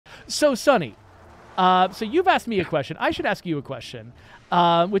So, Sonny, so you've asked me a question. I should ask you a question,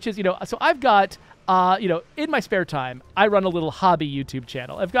 which is, so I've got, in my spare time, I run a little hobby YouTube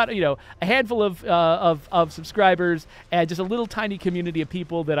channel. I've got, a handful of subscribers and just a little tiny community of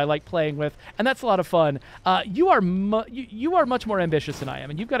people that I like playing with, and that's a lot of fun. You are much more ambitious than I am,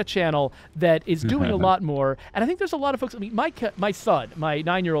 and you've got a channel that is doing a lot more. And I think there's a lot of folks. I mean, my son, my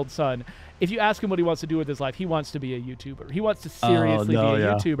 9-year-old son, if you ask him what he wants to do with his life, he wants to be a YouTuber. He wants to seriously be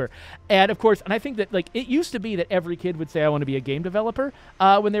a YouTuber. And of course, and I think that it used to be that every kid would say, I want to be a game developer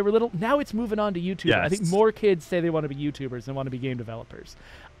when they were little. Now it's moving on to YouTube. Yes. I think more kids say they want to be YouTubers than want to be game developers.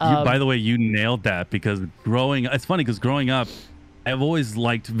 By the way, you nailed that, because it's funny because growing up, I've always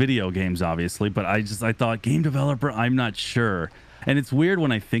liked video games, obviously, but I thought game developer, I'm not sure. And it's weird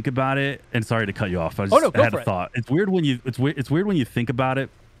when I think about it. And sorry to cut you off. I had a thought. It's weird when you think about it.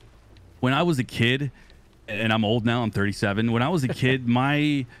 When I was a kid, and I'm old now, I'm 37. When I was a kid,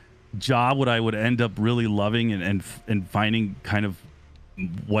 my job, what I would end up really loving and finding kind of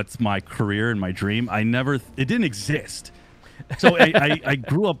what's my career and my dream, it didn't exist. So I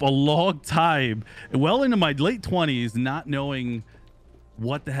grew up a long time, well into my late 20s, not knowing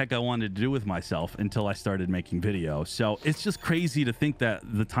what the heck I wanted to do with myself until I started making videos. So it's just crazy to think that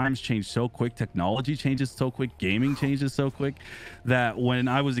the times change so quick, technology changes so quick, gaming changes so quick, that when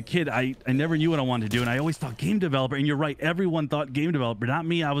I was a kid, I never knew what I wanted to do, and I always thought game developer. And you're right, everyone thought game developer, not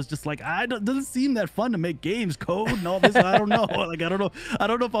me. I was just like, doesn't seem that fun to make games, code and all this. I don't know. Like I don't know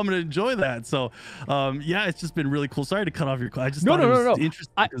if I'm gonna enjoy that. So yeah, it's just been really cool. Sorry to cut off your. I just thought it was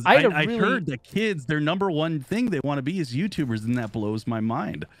interesting because I heard that kids, their #1 thing they want to be is YouTubers, and that blows my mind.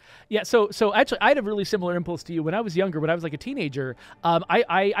 Yeah, so actually, I had a really similar impulse to you when I was younger. When I was like a teenager,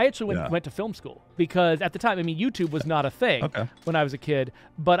 I actually went to film school, because at the time, I mean, YouTube was not a thing when I was a kid.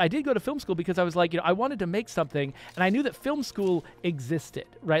 But I did go to film school because I was like, I wanted to make something, and I knew that film school existed,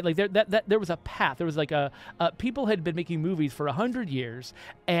 right? Like there was a path. There was like people had been making movies for 100 years,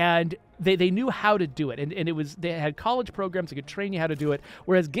 and they knew how to do it, and they had college programs that could train you how to do it.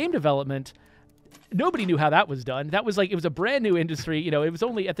 Whereas game development, nobody knew how that was done. That was like, it was a brand new industry. It was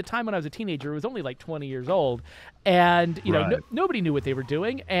only, at the time when I was a teenager, it was only like 20 years old. And, nobody knew what they were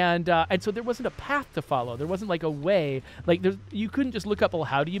doing. And so there wasn't a path to follow. There wasn't like a way, like you couldn't just look up, well,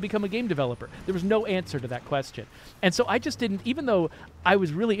 how do you become a game developer? There was no answer to that question. And so I just didn't, even though I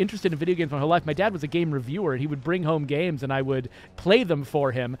was really interested in video games my whole life, my dad was a game reviewer, and he would bring home games and I would play them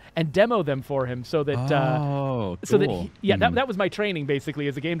for him and demo them for him so that, cool. That was my training basically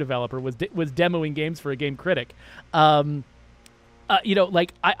as a game developer, was demoing games for a game critic. I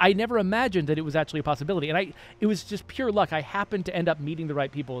never imagined that it was actually a possibility, and it was just pure luck. I happened to end up meeting the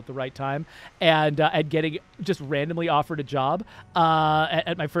right people at the right time, and getting just randomly offered a job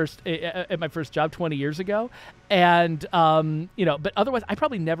at my first job 20 years ago, and but otherwise I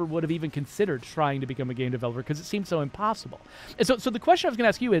probably never would have even considered trying to become a game developer because it seemed so impossible. And so the question I was going to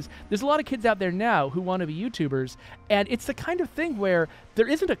ask you is: there's a lot of kids out there now who want to be YouTubers, and it's the kind of thing where there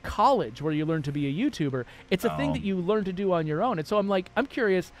isn't a college where you learn to be a YouTuber. It's a thing that you learn to do on your own. And so I'm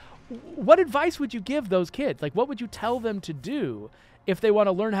curious, what advice would you give those kids? Like, what would you tell them to do if they want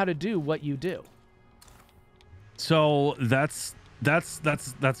to learn how to do what you do? So that's a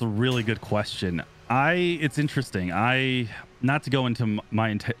really good question. It's interesting. Not to go into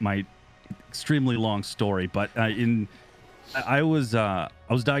my extremely long story, but I was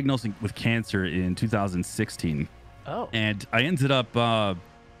diagnosed with cancer in 2016. Oh. And I ended up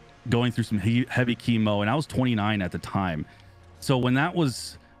going through some heavy chemo, and I was 29 at the time. So when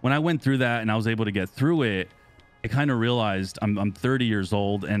I went through that and I was able to get through it, I kind of realized I'm 30 years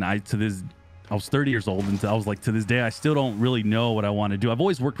old, and I was 30 years old, and I was like, to this day, I still don't really know what I want to do. I've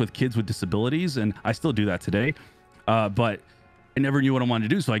always worked with kids with disabilities, and I still do that today. But I never knew what I wanted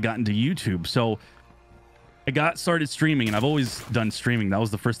to do, so I got into YouTube. So I started streaming, and I've always done streaming. That was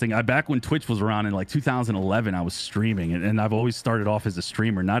the first thing. Back when Twitch was around in like 2011, I was streaming, and I've always started off as a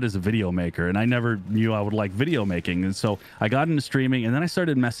streamer, not as a video maker. And I never knew I would like video making. And so I got into streaming, and then I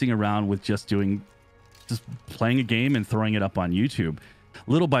started messing around with just playing a game and throwing it up on YouTube.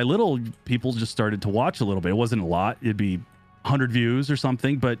 Little by little, people just started to watch a little bit. It wasn't a lot. It'd be 100 views or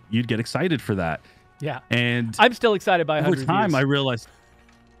something, but you'd get excited for that. Yeah. And I'm still excited by 100 over time, views. I realized...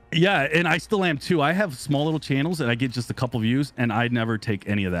 Yeah, and I still am too. I have small little channels and I get just a couple views, and I never take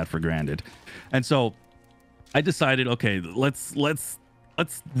any of that for granted. And so I decided, okay, let's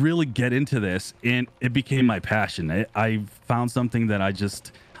really get into this, and it became my passion. I found something that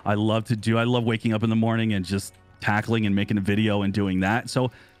I love to do. I love waking up in the morning and just tackling and making a video and doing that.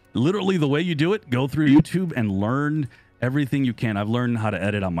 So literally the way you do it, go through YouTube and learn everything you can. I've learned how to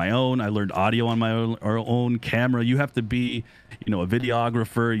edit on my own. I learned audio on my own camera. You have to be, you know, a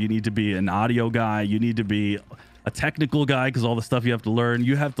videographer. You need to be an audio guy. You need to be a technical guy because all the stuff you have to learn.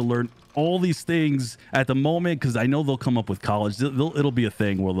 You have to learn all these things at the moment because I know they'll come up with college. It'll be a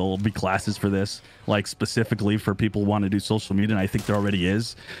thing where there'll be classes for this, like specifically for people who want to do social media. And I think there already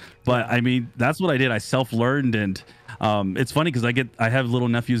is. But I mean, that's what I did. I self-learned, and it's funny because I have little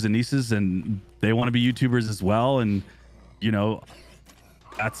nephews and nieces, and they want to be YouTubers as well. And you know,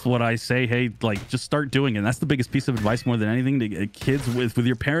 that's what I say. Hey, like, just start doing it. And that's the biggest piece of advice more than anything to get kids with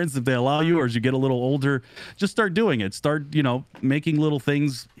your parents, if they allow you, or as you get a little older, just start doing it. Start, you know, making little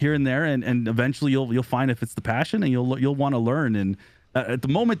things here and there, and eventually you'll find if it's the passion, and you'll want to learn. And at the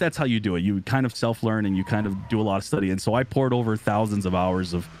moment, that's how you do it. You kind of self-learn, and you kind of do a lot of study. And so I poured over thousands of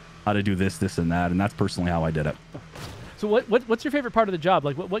hours of how to do this, and that, and that's personally how I did it. So what's your favorite part of the job?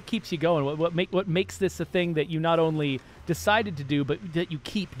 Like what keeps you going? What makes this a thing that you not only decided to do, but that you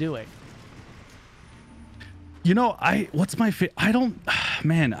keep doing? You know, what's my favorite?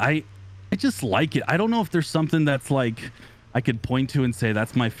 I just like it. I don't know if there's something that's like I could point to and say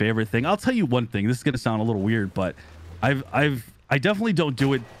that's my favorite thing. I'll tell you one thing. This is gonna sound a little weird, but I definitely don't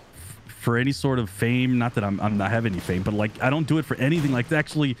do it for any sort of fame. Not that I'm not have any fame, but like I don't do it for anything. Like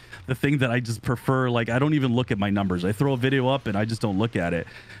actually the thing that I just prefer, like I don't even look at my numbers. I throw a video up and I just don't look at it.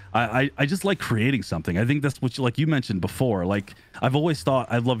 I just like creating something. I think that's what like you mentioned before. Like I've always thought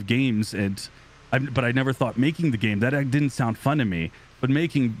I love games, but I never thought making the game, that didn't sound fun to me. But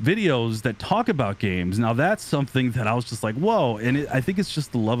making videos that talk about games, now that's something that I was just like, whoa. And I think it's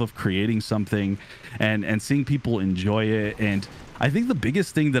just the love of creating something and seeing people enjoy it. And I think the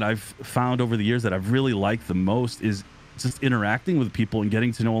biggest thing that I've found over the years that I've really liked the most is just interacting with people and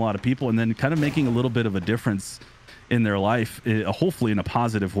getting to know a lot of people, and then kind of making a little bit of a difference in their life, hopefully in a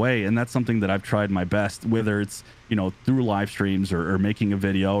positive way. And that's something that I've tried my best, whether it's, you know, through live streams or making a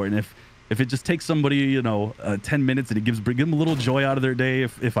video. And if it just takes somebody, you know, 10 minutes and it give them a little joy out of their day,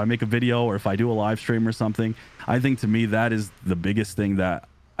 if I make a video or if I do a live stream or something, I think to me that is the biggest thing that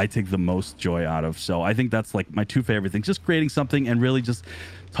I take the most joy out of. So I think that's like my two favorite things, just creating something and really just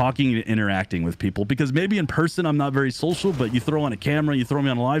talking and interacting with people. Because maybe in person I'm not very social, but you throw on a camera, you throw me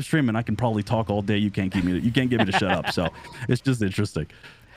on a live stream, and I can probably talk all day. You can't get me to shut up. So it's just interesting.